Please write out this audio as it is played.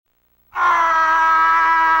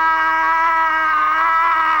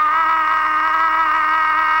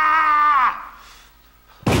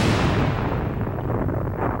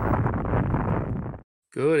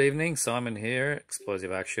evening, Simon here,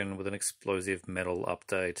 Explosive Action with an explosive metal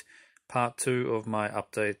update. Part 2 of my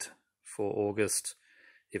update for August,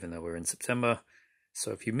 even though we're in September.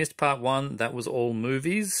 So if you missed part 1, that was all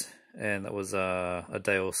movies, and that was a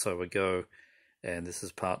day or so ago. And this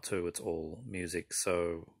is part 2, it's all music.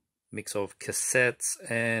 So mix of cassettes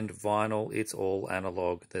and vinyl, it's all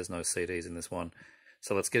analog. There's no CDs in this one.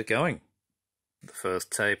 So let's get going. The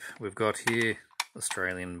first tape we've got here,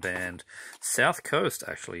 Australian band, South Coast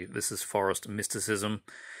actually. This is Forest Mysticism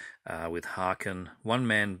with Harkin,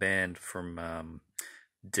 one-man band from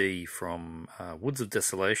D from Woods of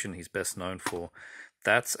Desolation, he's best known for.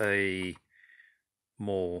 That's a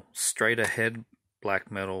more straight ahead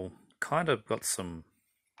black metal, kind of got some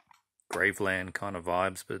Graveland kind of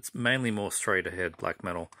vibes, but it's mainly more straight ahead black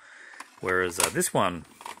metal. Whereas this one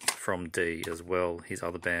from D as well, his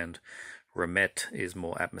other band, Remet, is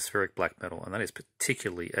more atmospheric black metal, and that is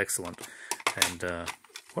particularly excellent. And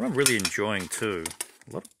what I'm really enjoying too,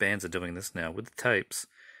 a lot of bands are doing this now with the tapes.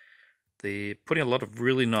 They're putting a lot of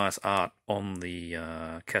really nice art on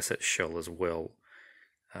the cassette shell as well.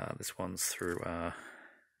 This one's through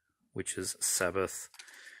Witches Sabbath.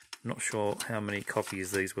 Not sure how many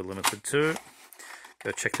copies these were limited to.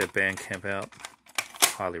 Go check their Bandcamp out.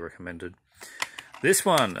 Highly recommended. This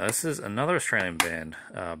one, this is another Australian band,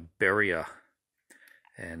 Beria,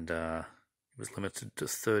 and it was limited to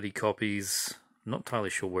 30 copies. Not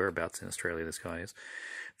entirely sure whereabouts in Australia this guy is.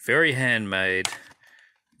 Very handmade,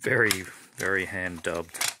 very, very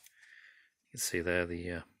hand-dubbed. You can see there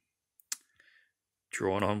the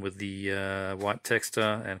drawn on with the white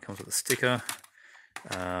texture, and comes with a sticker.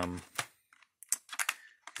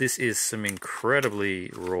 This is some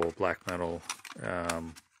incredibly raw black metal.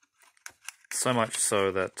 So much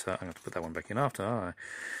so that I'm going to put that one back in after.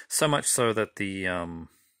 So much so that the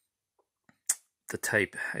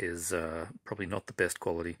tape is probably not the best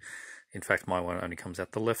quality. In fact, my one only comes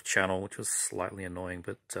out the left channel, which was slightly annoying.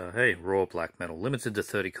 But hey, raw black metal, limited to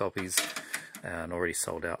 30 copies, and already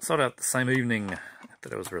sold out. Sold out the same evening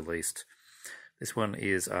that it was released. This one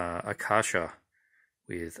is Akasha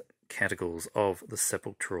with Canticles of the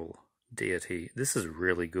Sepulchral Deity. This is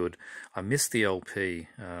really good. I missed the LP.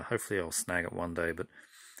 Hopefully I'll snag it one day, but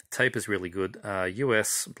tape is really good.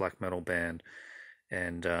 US black metal band,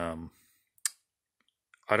 and I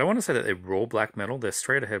don't want to say that they're raw black metal. They're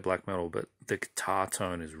straight ahead black metal, but the guitar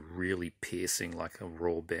tone is really piercing, like a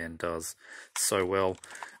raw band does so well.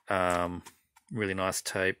 Really nice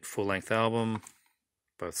tape, full length album,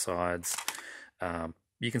 both sides.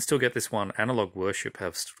 You can still get this one. Analog Worship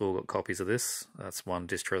have still got copies of this. That's one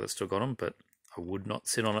distro that's still got them, but I would not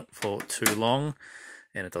sit on it for too long,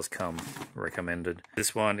 and it does come recommended.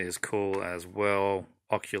 This one is cool as well,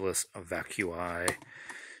 Oculus Vacui,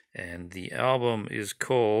 and the album is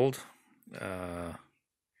called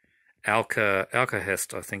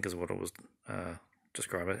Alkahest, I think is what it was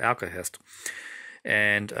described as, Alkahest.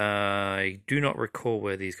 And I do not recall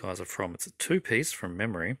where these guys are from. It's a two-piece from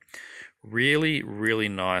memory. Really, really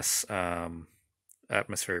nice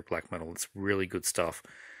atmospheric black metal. It's really good stuff.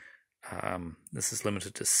 This is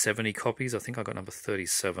limited to 70 copies. I think I got number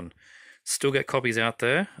 37. Still get copies out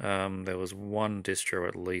there. There was one distro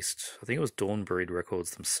at least. I think it was Dawnbreed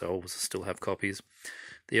Records themselves still have copies.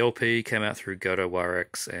 The LP came out through Godo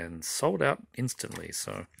Warex and sold out instantly.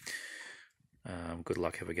 So good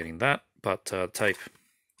luck ever getting that. But tape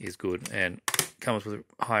is good and comes with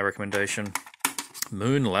a high recommendation.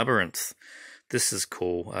 Moon Labyrinth. This is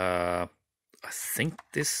cool. I think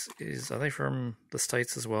this is... Are they from the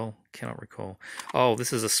States as well? Cannot recall. Oh,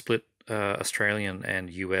 this is a split Australian and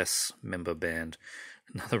US member band.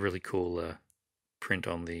 Another really cool print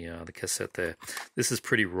on the cassette there. This is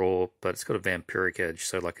pretty raw, but it's got a vampiric edge.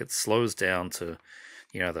 So like it slows down to,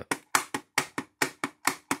 you know, the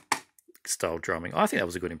style drumming. I think that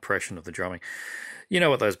was a good impression of the drumming. You know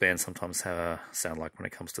what those bands sometimes sound like when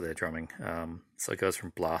it comes to their drumming. So it goes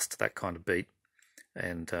from blast to that kind of beat,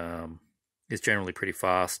 and is generally pretty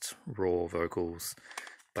fast, raw vocals,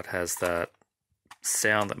 but has that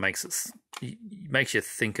sound that makes you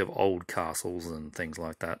think of old castles and things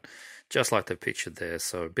like that, just like they've pictured there.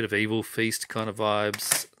 So a bit of Evil Feast kind of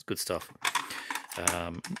vibes. Good stuff.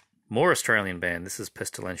 More Australian band. This is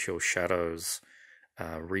Pestilential Shadows.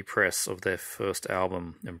 Repress of their first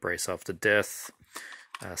album, Embrace After Death.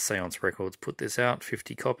 Seance Records put this out,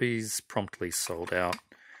 50 copies, promptly sold out.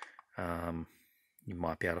 You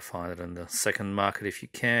might be able to find it in the second market if you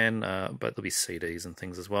can, but there'll be CDs and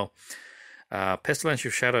things as well.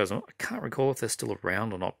 Pestilential Shadows, I can't recall if they're still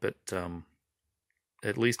around or not, but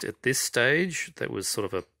at least at this stage, that was sort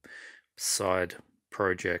of a side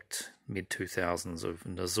project, mid-2000s, of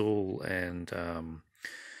Nazul and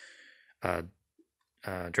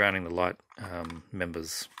Drowning the Light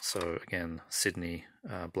members. So again, Sydney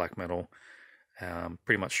black metal,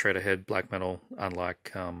 pretty much straight ahead black metal,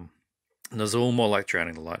 unlike Nazul, more like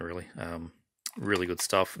Drowning the Light, really. Really good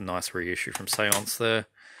stuff. Nice reissue from Seance there.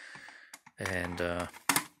 And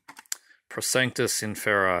Prosanctus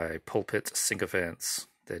Inferi, Pulpit Sycophants,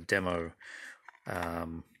 their demo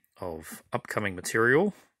of upcoming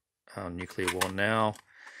material, Nuclear War Now.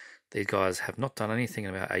 These guys have not done anything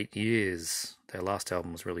in about 8 years. Their last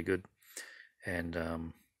album was really good. And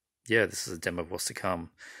yeah, this is a demo of what's to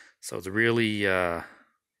come. So it's really, if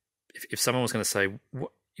someone was going to say,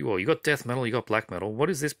 well, you got death metal, you got black metal, what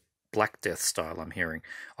is this Black Death style I'm hearing?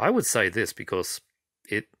 I would say this because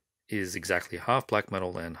it is exactly half black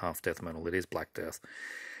metal and half death metal. It is Black Death.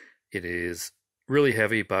 It is really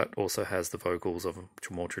heavy, but also has the vocals of a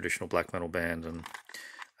more traditional black metal band and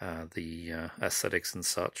the aesthetics and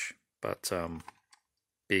such. But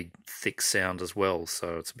big, thick sound as well,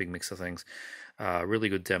 so it's a big mix of things. Really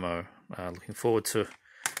good demo. Looking forward to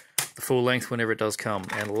the full length whenever it does come.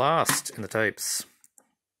 And last in the tapes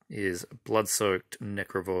is Blood-Soaked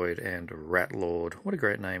Necrovoid and Rat Lord. What a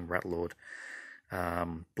great name, Rat Lord.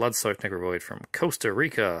 Blood-Soaked Necrovoid from Costa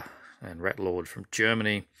Rica and Rat Lord from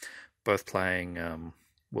Germany. Both playing,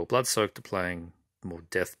 well, Blood-Soaked are playing more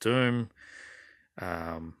Death Doom.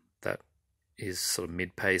 That is sort of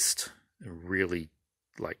mid-paced and really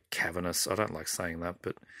like cavernous. I don't like saying that,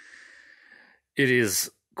 but it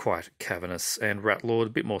is quite cavernous. And Rat Lord,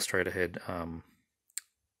 a bit more straight ahead,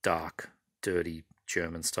 dark, dirty,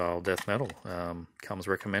 German-style death metal. Comes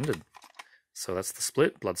recommended. So that's the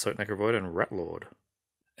split, Blood-Soaked Necrovoid and Rat Lord.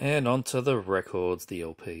 And onto the records, the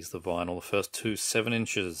LPs, the vinyl, the first two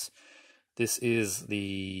 7-inches. This is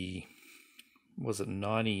the, was it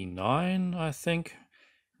 99, I think?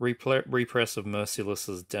 Repress of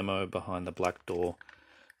Merciless's demo Behind the Black Door.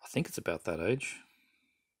 I think it's about that age.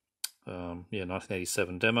 Yeah,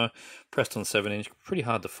 1987 demo. Pressed on 7-inch, pretty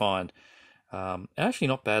hard to find. Actually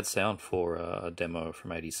not bad sound for a demo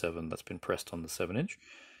from 87 that's been pressed on the 7-inch.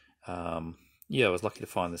 Yeah, I was lucky to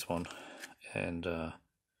find this one. And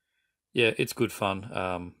yeah, it's good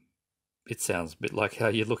fun. It sounds a bit like how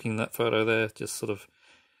you're looking at that photo there, just sort of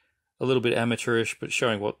a little bit amateurish, but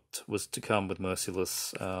showing what was to come with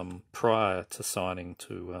Merciless prior to signing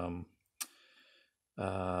to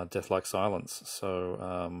Death Like Silence.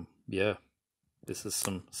 So yeah, this is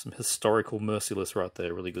some historical Merciless right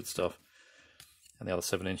there, really good stuff. And the other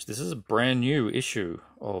 7-inch. This is a brand new issue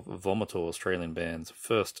of Vomitor, Australian band's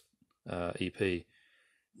first EP.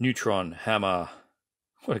 Neutron Hammer.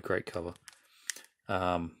 What a great cover.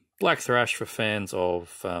 Black thrash for fans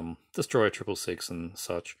of Destroyer 666 and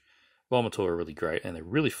such. Vomitor are really great, and they're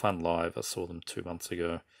really fun live. I saw them 2 months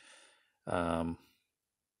ago.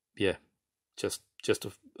 Yeah, just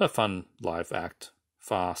a fun live act.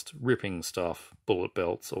 Fast, ripping stuff, bullet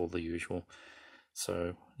belts, all the usual.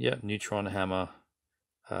 So yeah, Neutron Hammer,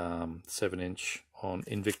 7-inch on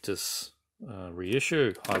Invictus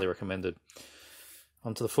reissue. Highly recommended.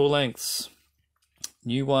 Onto the full lengths.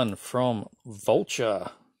 New one from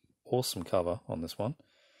Vulture. Awesome cover on this one.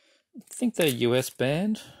 I think they're US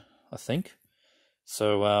band, I think.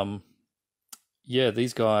 So yeah,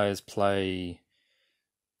 these guys play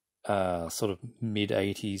sort of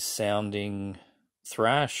mid-80s sounding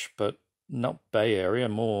thrash, but not Bay Area,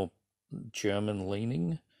 more German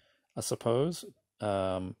leaning, I suppose,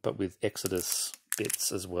 but with Exodus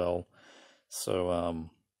bits as well. So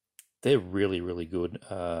they're really, really good,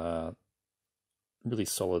 really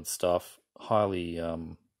solid stuff. Highly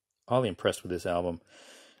impressed with this album,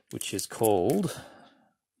 which is called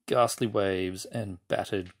Ghastly Waves and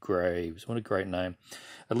Battered Graves. What a great name.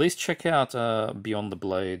 At least check out Beyond the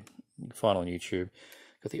Blade. You can find it on YouTube.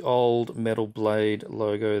 Got the old Metal Blade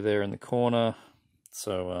logo there in the corner.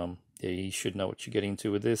 So yeah, you should know what you're getting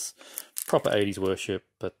into with this. Proper 80s worship,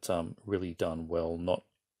 but really done well.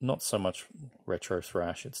 Not so much retro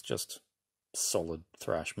thrash. It's just solid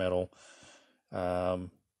thrash metal.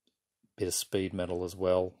 Bit of speed metal as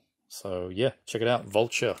well. So yeah, check it out.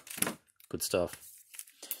 Vulture. Good stuff.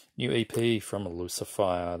 New EP from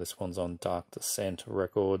Lucifer. This one's on Dark Descent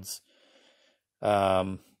Records.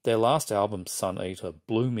 Their last album, Sun Eater,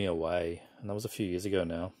 blew me away. And that was a few years ago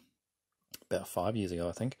now. About 5 years ago,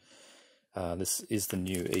 I think. This is the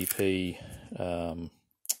new EP,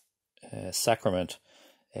 Sacrament.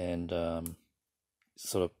 And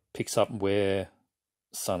sort of picks up where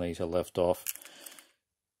Sun Eater left off.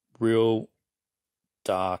 Real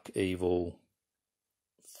dark, evil,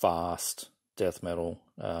 fast death metal.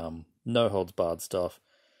 No holds barred stuff.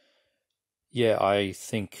 Yeah, I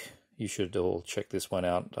think you should all check this one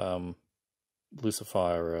out.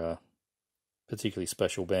 Lucifer particularly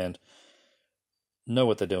special band. Know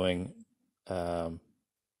what they're doing.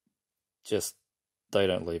 Just they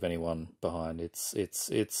don't leave anyone behind. It's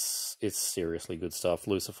seriously good stuff.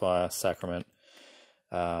 Lucifer, Sacrament,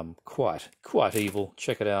 quite evil.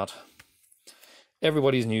 Check it out.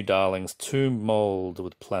 Everybody's New Darlings, Tomb Mold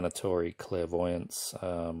with Planetary Clairvoyance.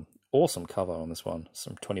 Awesome cover on this one.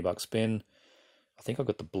 Some $20 spin. I think I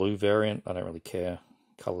got the blue variant. I don't really care.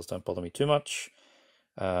 Colors don't bother me too much.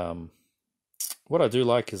 What I do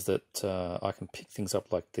like is that I can pick things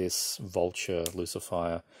up like this Vulture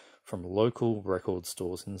Lucifer from local record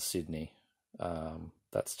stores in Sydney.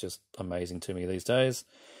 That's just amazing to me these days.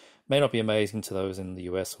 May not be amazing to those in the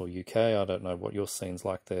US or UK. I don't know what your scene's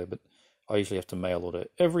like there, but I usually have to mail order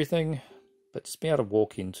everything. But just being able to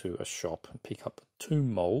walk into a shop and pick up a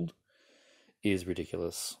Tomb Mold is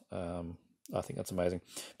ridiculous. I think that's amazing.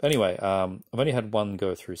 But anyway, I've only had one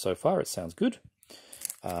go through so far. It sounds good.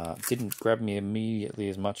 Didn't grab me immediately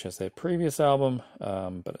as much as their previous album,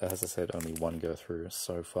 but as I said, only one go through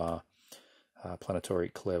so far. Planetary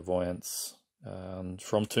Clairvoyance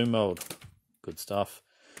from Tomb Mold. Good stuff.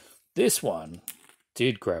 This one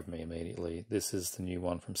did grab me immediately. This is the new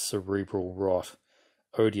one from Cerebral Rot,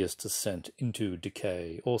 Odious Descent into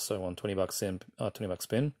Decay, also on $20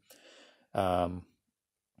 spin.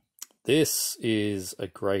 This is a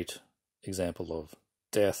great example of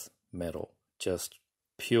death metal, just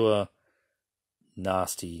pure,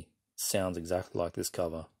 nasty, sounds exactly like this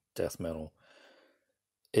cover, death metal.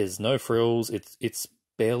 There's no frills, it's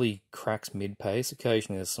barely cracks mid-pace.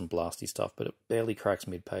 Occasionally there's some blasty stuff, but it barely cracks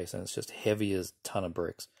mid-pace, and it's just heavy as a ton of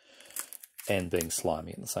bricks, and being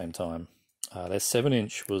slimy at the same time. Their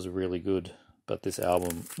 7-inch was really good, but this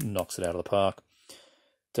album knocks it out of the park.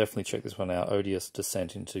 Definitely check this one out, Odious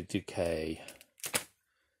Descent into Decay.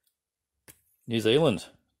 New Zealand,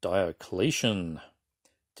 Diocletian.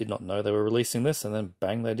 Did not know they were releasing this, and then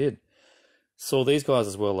bang, they did. Saw these guys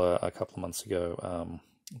as well a couple of months ago.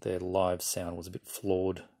 Their live sound was a bit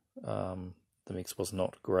flawed. The mix was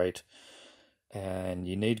not great. And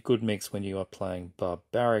you need good mix when you are playing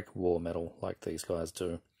barbaric war metal like these guys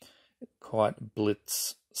do. Quite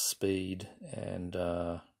blitz speed, and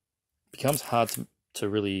becomes hard to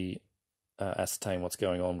really ascertain what's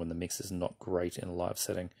going on when the mix is not great in a live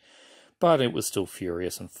setting. But it was still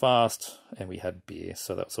furious and fast, and we had beer,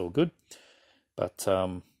 so that's all good. But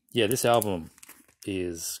yeah, this album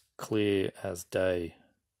is clear as day,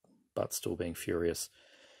 but still being furious.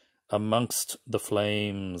 Amongst the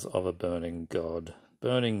flames of a burning god.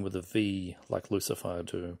 Burning with a V, like Lucifer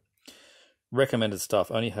do. Recommended stuff.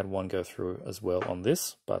 Only had one go through as well on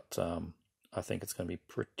this, but I think it's going to be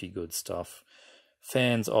pretty good stuff.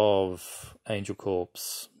 Fans of Angel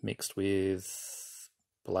Corpse mixed with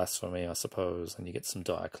Blasphemy, I suppose, and you get some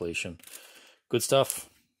Diocletian. Good stuff.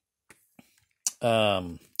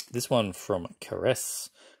 This one from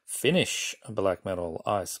Caress, Finnish black metal,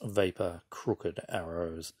 Ice Vapor, Crooked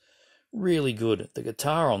Arrows. Really good. The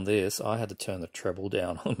guitar on this, I had to turn the treble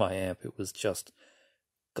down on my amp. It was just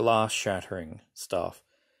glass-shattering stuff.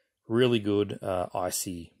 Really good,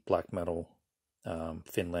 icy black metal.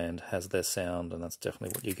 Finland has their sound, and that's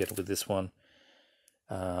definitely what you get with this one.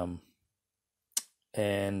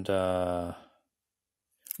 And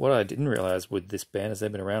what I didn't realize with this band is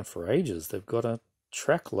they've been around for ages. They've got a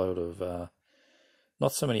trackload of,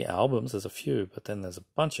 not so many albums, there's a few, but then there's a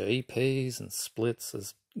bunch of EPs and splits.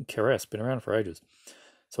 There's Caress, been around for ages.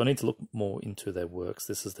 So I need to look more into their works.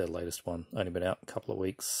 This is their latest one, only been out a couple of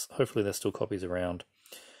weeks. Hopefully there's still copies around.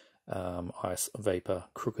 Ice Vapor,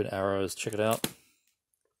 Crooked Arrows, check it out.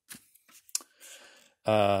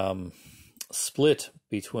 Split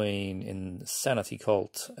between Insanity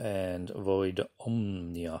Cult and Void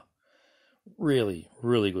Omnia. Really,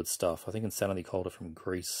 really good stuff. I think Insanity Cult are from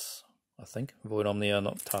Greece. I think Void Omnia,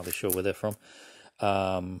 not entirely sure where they're from.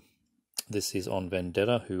 This is on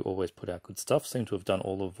Vendetta, who always put out good stuff. Seem to have done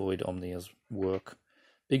all of Void Omnia's work.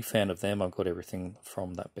 Big fan of them. I've got everything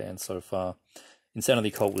from that band so far.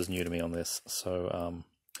 Insanity Cult was new to me on this. So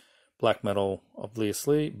black metal,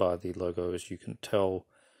 obviously, by the logos you can tell.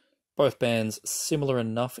 Both bands similar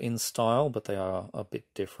enough in style, but they are a bit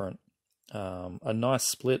different. A nice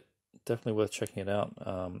split, definitely worth checking it out.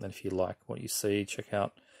 And if you like what you see, check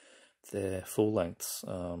out their full lengths,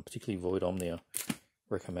 particularly Void Omnia.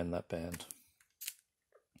 Recommend that band.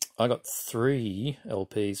 I got 3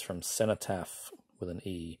 LPs from Cenotaph with an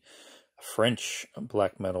E. French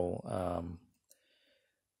black metal,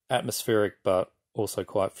 atmospheric but also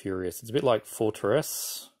quite furious. It's a bit like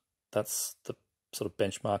Fortress. That's the sort of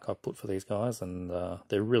benchmark I put for these guys, and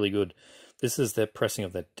they're really good. This is their pressing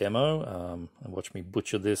of their demo, and watch me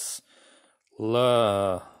butcher this.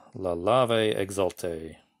 La La Lave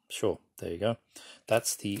Exalte. Sure, there you go.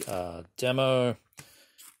 That's the demo.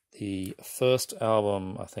 The first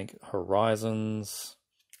album, I think, Horizons.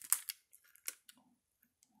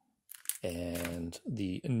 And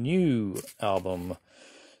the new album,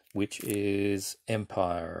 which is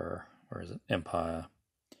Empire. Or is it Empire?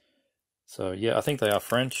 So, yeah, I think they are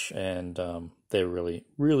French, and they're really,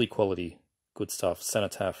 really quality, good stuff.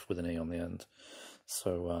 Cenotaph with an E on the end.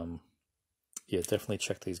 So, yeah, definitely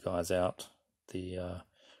check these guys out. The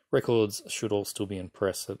records should all still be in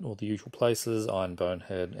press at all the usual places. Iron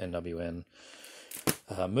Bonehead, NWN,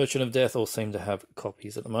 Merchant of Death all seem to have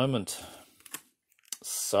copies at the moment.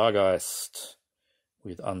 Sargeist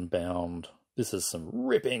with Unbound. This is some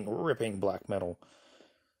ripping black metal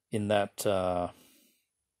in that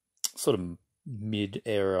sort of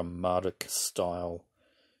mid-era Marduk style.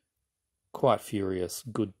 Quite furious,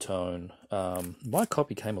 good tone. My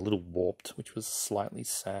copy came a little warped, which was slightly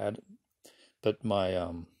sad, but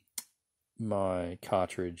my my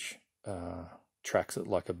cartridge tracks it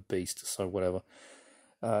like a beast, so whatever.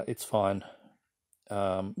 It's fine.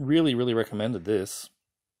 Really recommended this.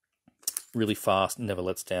 Really fast, never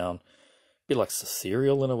lets down. A bit like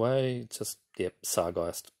Serial in a way. Just, yep,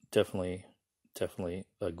 Sargeist. Definitely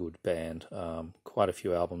a good band. Quite a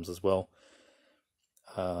few albums as well.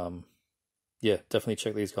 Yeah, definitely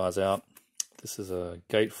check these guys out. This is a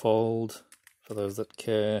gatefold for those that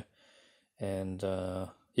care. And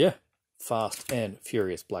yeah, fast and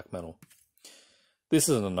furious black metal. This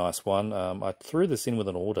isn't a nice one. I threw this in with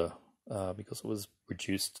an order because it was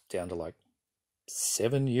reduced down to like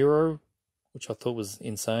 €7, which I thought was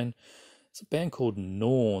insane. It's a band called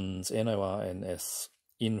Norns, Norns.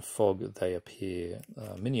 In Fog They Appear.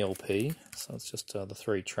 Mini LP, so it's just the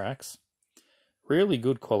 3 tracks. Really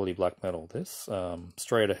good quality black metal, this.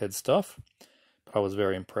 Straight ahead stuff, but I was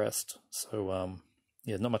very impressed. So,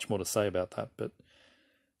 yeah, not much more to say about that, but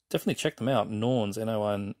definitely check them out. Norns,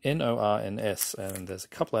 Norns, and there's a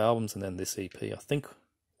couple of albums, and then this EP, I think,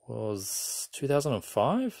 was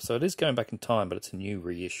 2005, so it is going back in time, but it's a new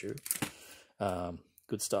reissue.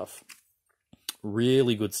 Good stuff.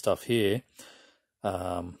 Really good stuff here.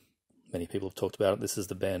 Many people have talked about it. This is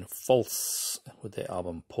the band False with their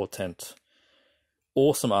album Portent.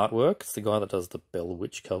 Awesome artwork. It's the guy that does the Bell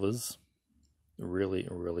Witch covers.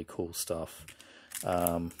 Really cool stuff.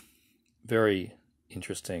 Very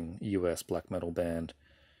interesting US black metal band.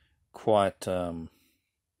 Quite, I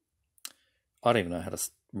don't even know how to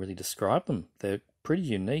really describe them. They're pretty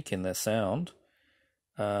unique in their sound.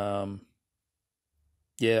 Yeah,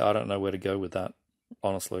 I don't know where to go with that,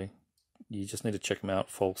 honestly. You just need to check them out.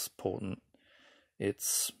 False Portent.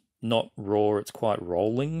 It's not raw, it's quite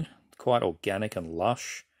rolling, quite organic and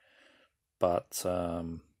lush, but it's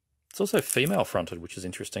also female fronted, which is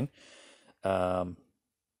interesting. Yeah,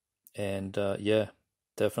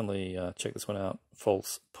 definitely check this one out.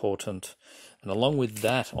 False Portent. And along with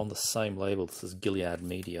that, on the same label, this is Gilead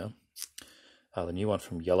Media. The new one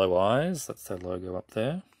from Yellow Eyes. That's their logo up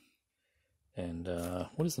there. And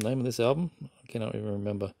what is the name of this album? I cannot even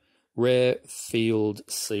remember. Rare Field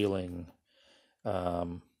Ceiling,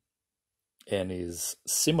 and is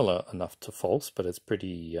similar enough to False, but it's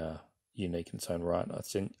pretty unique in its own right.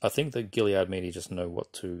 I think that Gilead Media just know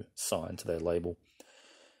what to sign to their label.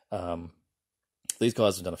 These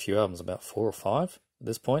guys have done a few albums, about 4 or 5 at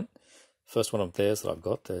this point. First one of theirs that I've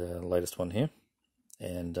got, the latest one here.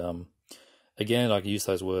 And again, I can use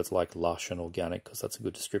those words like lush and organic because that's a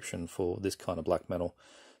good description for this kind of black metal.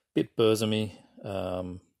 Bit Burzum-y,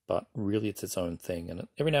 but really it's its own thing. And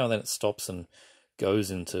every now and then it stops and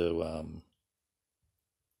goes into,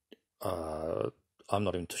 I'm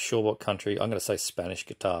not even sure what country. I'm going to say Spanish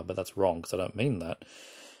guitar, but that's wrong because I don't mean that.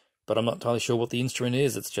 But I'm not entirely sure what the instrument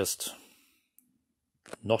is. It's just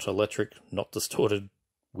not electric, not distorted,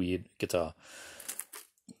 weird guitar.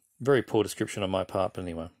 Very poor description on my part, but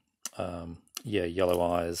anyway. Yeah, Yellow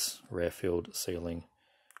Eyes, Rare Field Ceiling.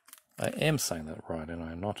 I am saying that right, and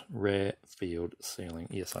I'm not Rare Field Ceiling.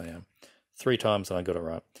 Yes, I am. 3 times and I got it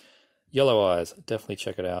right. Yellow Eyes, definitely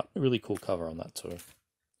check it out. Really cool cover on that too.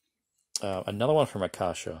 Another one from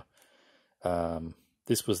Akasha.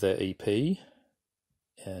 This was their EP.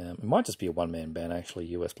 It might just be a one-man band, actually,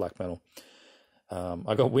 US black metal.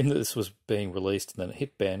 I got wind that this was being released, and then it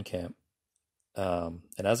hit Bandcamp. And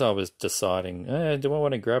as I was deciding, do I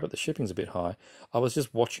want to grab it? The shipping's a bit high. I was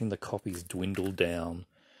just watching the copies dwindle down.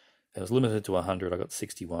 It was limited to 100. I got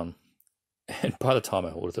 61. And by the time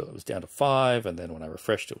I ordered it, it was down to 5. And then when I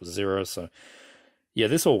refreshed, it was 0. So, yeah,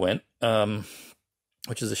 this all went,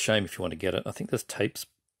 which is a shame if you want to get it. I think there's tapes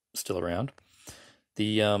still around.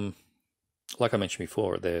 The like I mentioned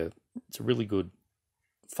before, it's a really good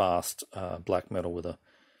fast black metal with a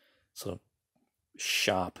sort of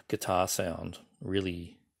sharp guitar sound,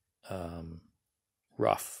 really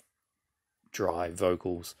rough, dry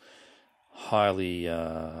vocals, highly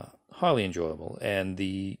enjoyable. And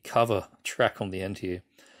the cover track on the end here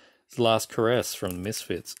is Last Caress from the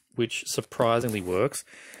Misfits, which surprisingly works.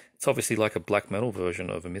 It's obviously like a black metal version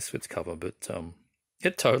of a Misfits cover, but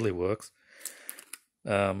it totally works.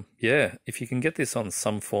 Yeah, if you can get this on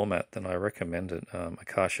some format, then I recommend it.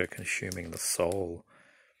 Akasha Consuming the Soul.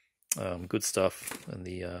 Good stuff. And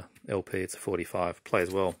the LP, it's a 45.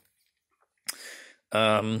 Plays well.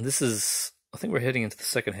 This is, I think we're heading into the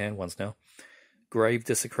second-hand ones now. Grave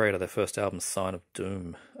Desecrator, their first album, Sign of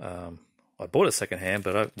Doom. I bought it second-hand,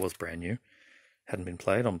 but it was brand new. Hadn't been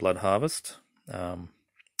played on Blood Harvest.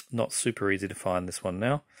 Not super easy to find this one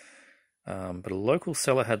now. But a local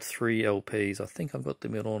seller had 3 LPs. I think I've got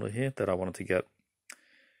them in order here that I wanted to get.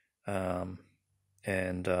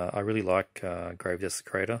 And I really like Grave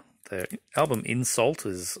Desecrator. Their album Insult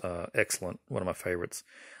is excellent. One of my favorites.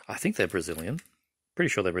 I think they're Brazilian. Pretty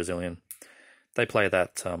sure they're Brazilian. They play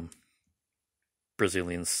that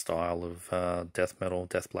Brazilian style of death metal,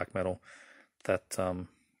 death black metal that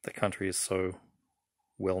the country is so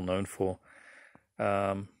well known for.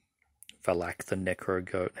 Valak the Necro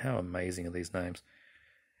Goat. How amazing are these names?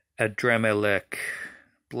 Adramelech,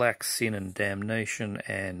 Black Sin and Damnation,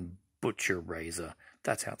 and Butcher Razor.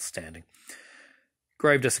 That's outstanding.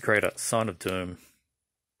 Grave Desecrator, Sign of Doom.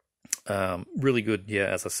 Really good, yeah,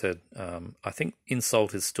 as I said. I think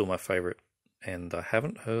Insult is still my favorite, and I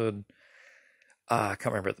haven't heard... I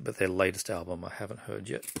can't remember, but their latest album I haven't heard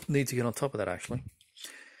yet. Need to get on top of that, actually.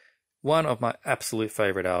 One of my absolute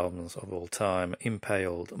favorite albums of all time,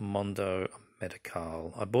 Impaled Mondo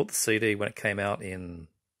Medical. I bought the CD when it came out in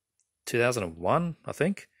 2001, I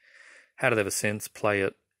think. Had it ever since, play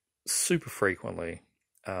it super frequently.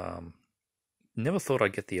 Never thought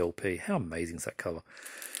I'd get the LP. How amazing is that cover?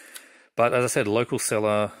 But as I said, local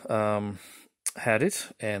seller had it,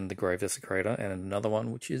 and the Grave Desecrator, and another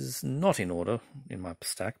one which is not in order in my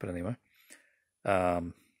stack, but anyway.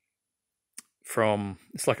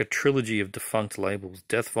 It's like a trilogy of defunct labels.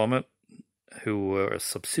 Death Vomit, who were a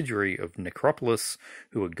subsidiary of Necropolis,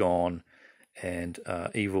 who are gone, and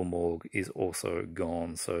Evil Morgue is also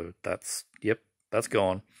gone. So that's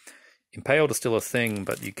gone. Impaled is still a thing,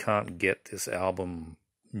 but you can't get this album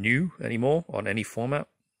new anymore on any format,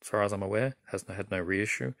 as far as I'm aware. Has had no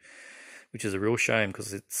reissue, which is a real shame,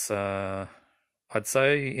 because it's, I'd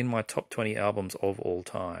say, in my top 20 albums of all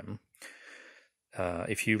time.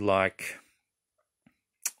 If you like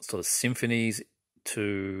sort of symphonies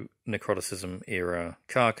to Necroticism era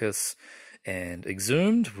Carcass and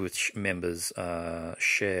Exhumed, which members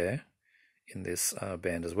share in this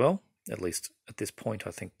band as well. At least at this point,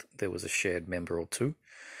 I think there was a shared member or two.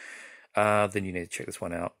 Then you need to check this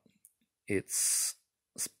one out. It's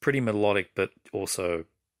pretty melodic, but also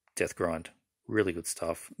death grind. Really good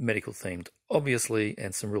stuff. Medical themed, obviously,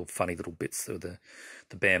 and some real funny little bits of the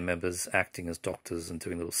band members acting as doctors and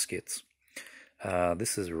doing little skits.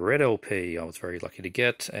 This is Red LP. I was very lucky to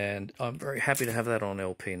get, and I'm very happy to have that on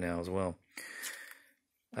LP now as well.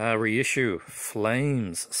 Reissue,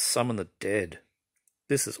 Flames, Summon the Dead.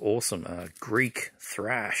 This is awesome. Greek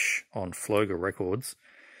thrash on Floga Records.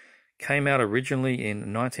 Came out originally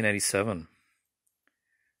in 1987.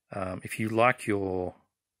 If you like your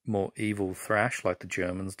more evil thrash like the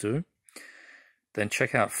Germans do, then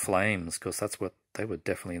check out Flames, because that's what they were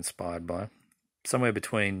definitely inspired by. Somewhere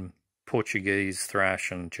between Portuguese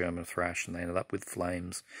thrash and German thrash, and they ended up with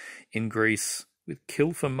Flames in Greece with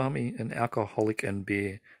Kill for Mummy and Alcoholic and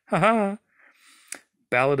Beer. Haha!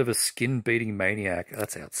 Ballad of a Skin-Beating Maniac.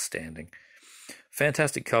 That's outstanding.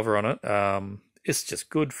 Fantastic cover on it. It's just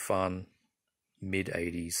good fun,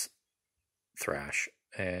 mid-80s thrash,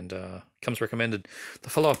 and comes recommended. The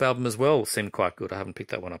follow-up album as well seemed quite good. I haven't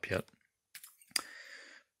picked that one up yet.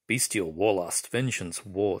 Bestial Warlust, Vengeance,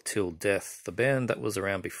 War Till Death. The band that was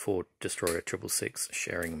around before Destroyer 666,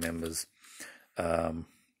 sharing members.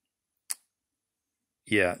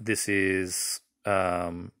 Yeah, this is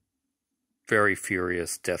very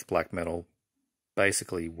furious death black metal,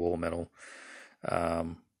 basically war metal.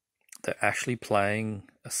 They're actually playing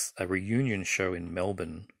a reunion show in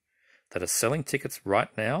Melbourne that are selling tickets right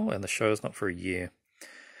now, and the show's not for a year.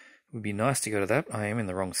 It would be nice to go to that. I am in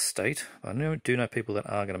the wrong state. I do know people that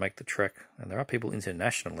are going to make the trek, and there are people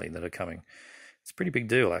internationally that are coming. It's a pretty big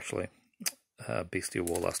deal, actually. Bestial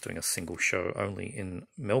Warlust doing a single show only in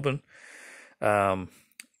Melbourne.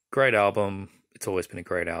 Great album. It's always been a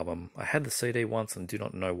great album. I had the CD once and do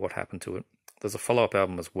not know what happened to it. There's a follow-up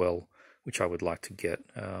album as well which I would like to get.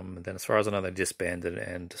 And then as far as I know, they disbanded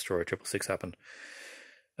and Destroyer 666 happened.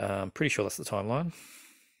 Pretty sure that's the timeline.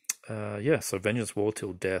 Yeah, so Vengeance War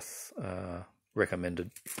Till Death,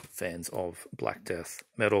 recommended fans of Black Death,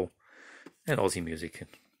 metal, and Aussie music.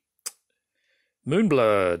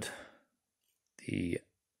 Moonblood, the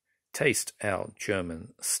Taste Our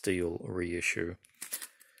German Steel reissue.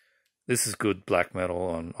 This is good black metal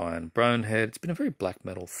on Iron Bonehead. It's been a very black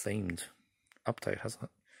metal themed update, hasn't it?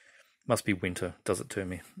 Must be winter, does it to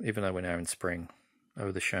me, even though we're now in spring.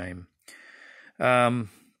 Oh, the shame.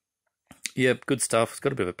 Yeah, good stuff. It's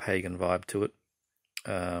got a bit of a pagan vibe to it.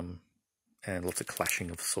 And lots of clashing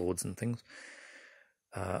of swords and things.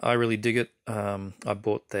 I really dig it. I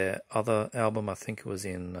bought their other album, I think it was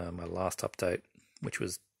in my last update, which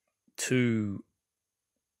was 2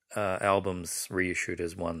 albums reissued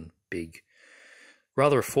as one big,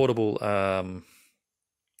 rather affordable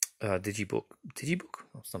digibook.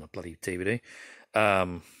 Oh, it's not a bloody DVD.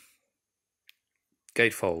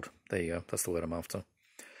 Gatefold. There you go. That's the word I'm after.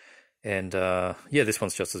 And yeah, this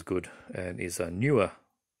one's just as good and is a newer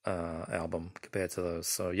album compared to those.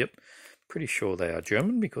 So yep, pretty sure they are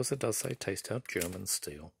German because it does say Taste Out German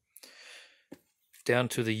Steel. Down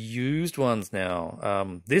to the used ones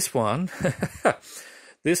now. This one,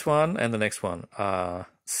 this one and the next one are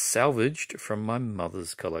salvaged from my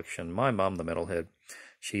mother's collection. My mum, the metalhead,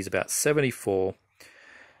 she's about 74,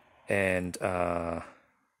 and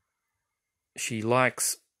she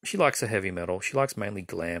likes a heavy metal. She likes mainly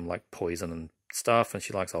glam, like Poison and stuff, and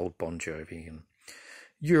she likes old Bon Jovi and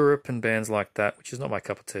Europe and bands like that, which is not my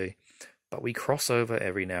cup of tea. But we cross over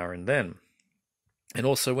every now and then. And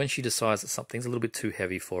also when she decides that something's a little bit too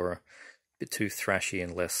heavy for her, a bit too thrashy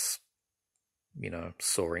and less,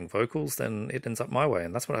 soaring vocals, then it ends up my way.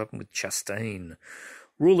 And that's what happened with Chastain,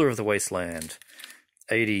 Ruler of the Wasteland.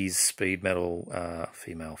 80s speed metal,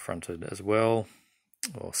 female fronted as well,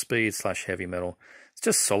 or speed/heavy metal. It's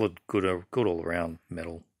just solid, good all around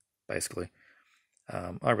metal, basically.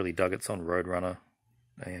 I really dug it. It's on Roadrunner.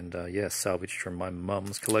 And yeah, salvaged from my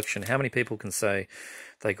mum's collection. How many people can say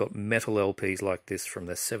they got metal LPs like this from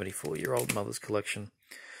their 74-year-old mother's collection?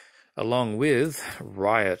 Along with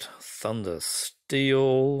Riot, Thunder,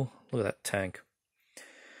 Steel. Look at that tank.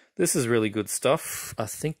 This is really good stuff. I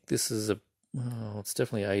think this is it's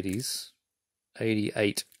definitely 80s.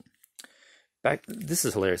 88. This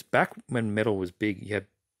is hilarious. Back when metal was big, you had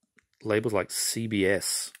labels like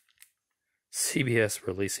CBS. CBS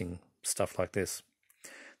releasing stuff like this.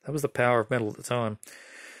 That was the power of metal at the time.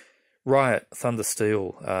 Riot, Thunder,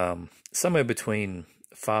 Steel, somewhere between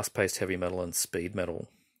fast-paced heavy metal and speed metal,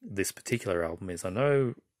 this particular album is. I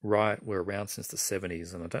know Riot were around since the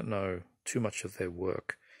 70s, and I don't know too much of their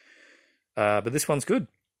work. But this one's good.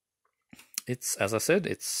 It's, as I said,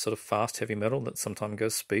 it's sort of fast heavy metal that sometimes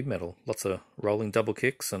goes speed metal. Lots of rolling double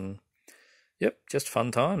kicks and, yep, just fun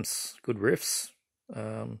times. Good riffs.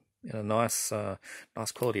 Nice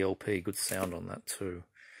quality LP. Good sound on that too.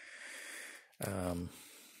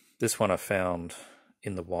 This one I found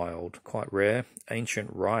in the wild, quite rare. Ancient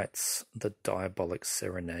Rites, The Diabolic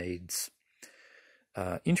Serenades.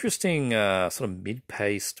 Interesting sort of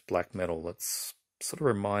mid-paced black metal that's sort of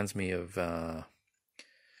reminds me of...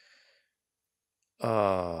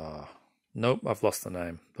 nope, I've lost the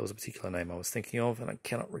name. There was a particular name I was thinking of, and I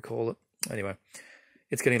cannot recall it. Anyway,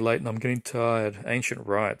 it's getting late and I'm getting tired. Ancient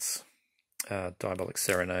Rites, Diabolic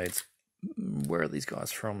Serenades. Where are these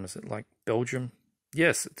guys from? Is it like Belgium?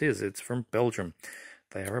 Yes, it is. It's from Belgium.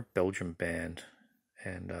 They are a Belgian band.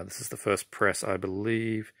 And this is the first press, I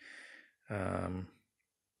believe. Cannot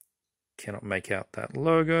make out that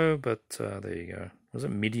logo, but there you go. Was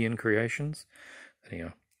it Midian Creations? There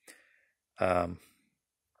you go.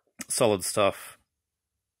 Solid stuff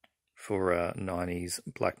for 90s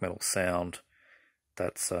black metal sound.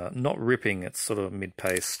 That's not ripping. It's sort of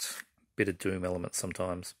mid-paced, bit of doom element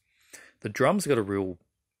sometimes. The drums got a real,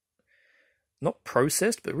 not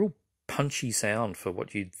processed, but real punchy sound for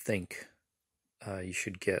what you'd think you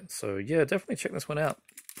should get. So yeah, definitely check this one out.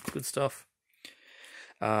 Good stuff.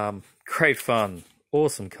 Great fun.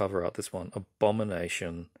 Awesome cover art, this one.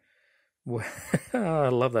 Abomination. I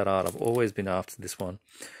love that art. I've always been after this one.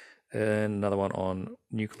 And another one on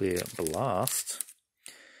Nuclear Blast.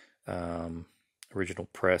 Original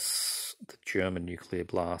press, the German Nuclear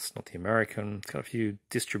Blast, not the American. It's got a few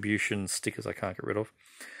distribution stickers I can't get rid of.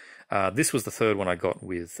 This was the third one I got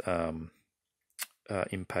with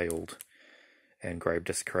Impaled and Grave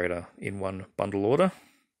Desecrator in one bundle order.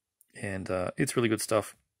 And it's really good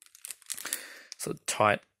stuff. Sort of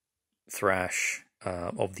tight thrash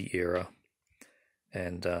of the era.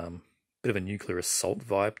 And bit of a nuclear assault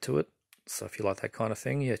vibe to it. So if you like that kind of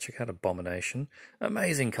thing, yeah, check out Abomination.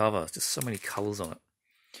 Amazing cover, just so many colours on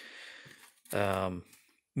it.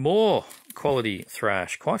 More quality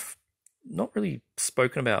thrash, not really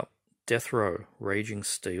spoken about. Death Row, Raging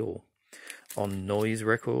Steel, on Noise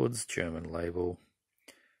Records, German label.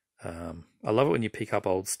 I love it when you pick up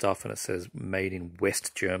old stuff and it says made in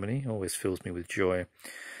West Germany. It always fills me with joy.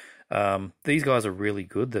 These guys are really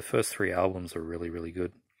good. Their first 3 albums are really, really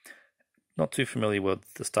good. Not too familiar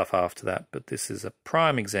with the stuff after that, but this is a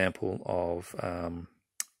prime example of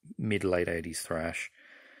mid-late 80s thrash.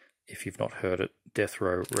 If you've not heard it, Death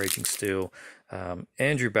Row, Raging Steel.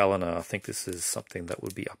 Andrew Balliner, I think this is something that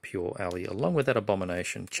would be up your alley, along with that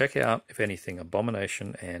Abomination. Check out, if anything,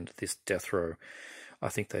 Abomination and this Death Row. I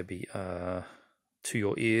think they'd be to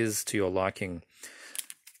your ears, to your liking.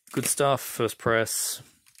 Good stuff, first press.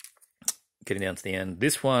 Getting down to the end.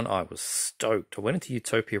 This one, I was stoked. I went into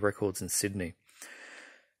Utopia Records in Sydney,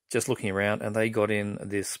 just looking around, and they got in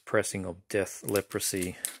this pressing of Death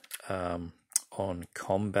Leprosy on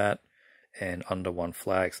Combat and Under One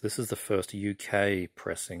Flag. So this is the first UK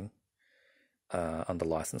pressing under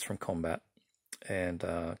license from Combat. And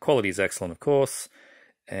quality is excellent, of course,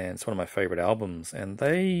 and it's one of my favourite albums. And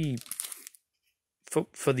they,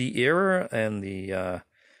 for the era and the...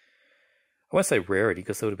 I won't say rarity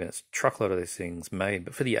because there would have been a truckload of these things made,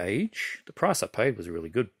 but for the age, the price I paid was really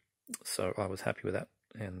good. So I was happy with that.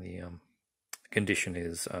 And the condition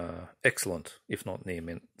is excellent, if not near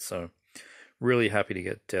mint. So really happy to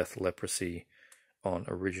get Death Leprosy on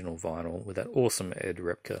original vinyl with that awesome Ed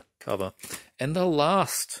Repka cover. And the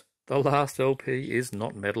last LP is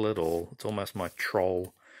not metal at all. It's almost my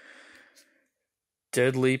troll.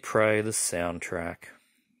 Deadly Prey, the soundtrack.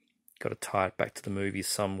 Got to tie it back to the movies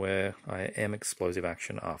somewhere. I am Explosive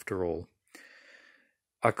Action after all.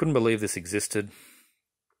 I couldn't believe this existed.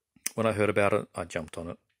 When I heard about it, I jumped on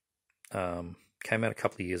it. Came out a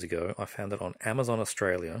couple of years ago. I found it on Amazon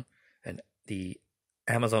Australia, and the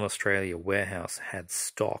Amazon Australia warehouse had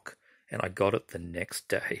stock, and I got it the next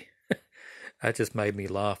day. That just made me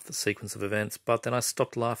laugh, the sequence of events. But then I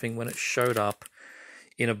stopped laughing when it showed up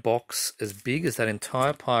in a box as big as that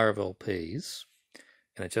entire pile of LPs.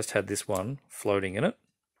 And it just had this one floating in it.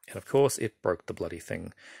 And of course, it broke the bloody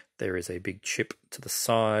thing. There is a big chip to the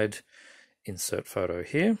side. Insert photo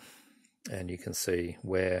here. And you can see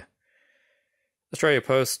where Australia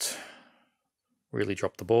Post really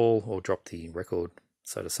dropped the ball, or dropped the record,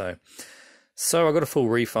 so to say. So I got a full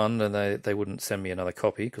refund, and they wouldn't send me another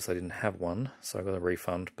copy because they didn't have one. So I got a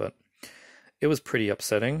refund, but it was pretty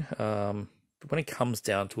upsetting. But when it comes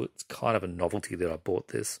down to it, it's kind of a novelty that I bought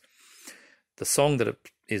this. The song that it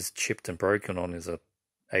is chipped and broken on is a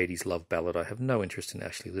 80s love ballad I have no interest in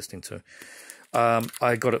actually listening to.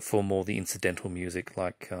 I got it for more the incidental music,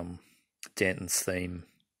 like Danton's theme.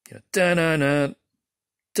 You know, da-na-na,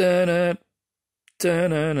 da-na,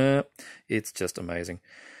 da-na-na. It's just amazing.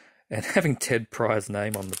 And having Ted Pryor's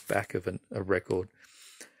name on the back of a record.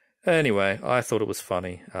 Anyway, I thought it was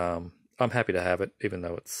funny. I'm happy to have it, even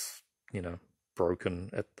though it's, broken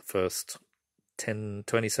at the first 10,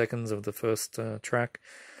 20 seconds of the first track.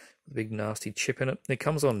 With a big nasty chip in it. It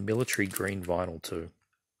comes on military green vinyl too.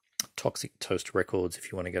 Toxic Toast Records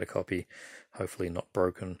if you want to get a copy. Hopefully not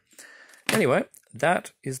broken. Anyway,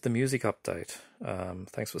 that is the music update.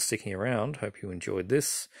 Thanks for sticking around. Hope you enjoyed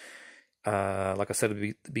this. Like I said at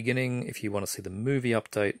the beginning, if you want to see the movie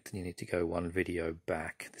update, then you need to go one video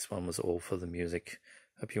back. This one was all for the music.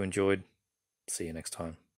 Hope you enjoyed. See you next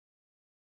time.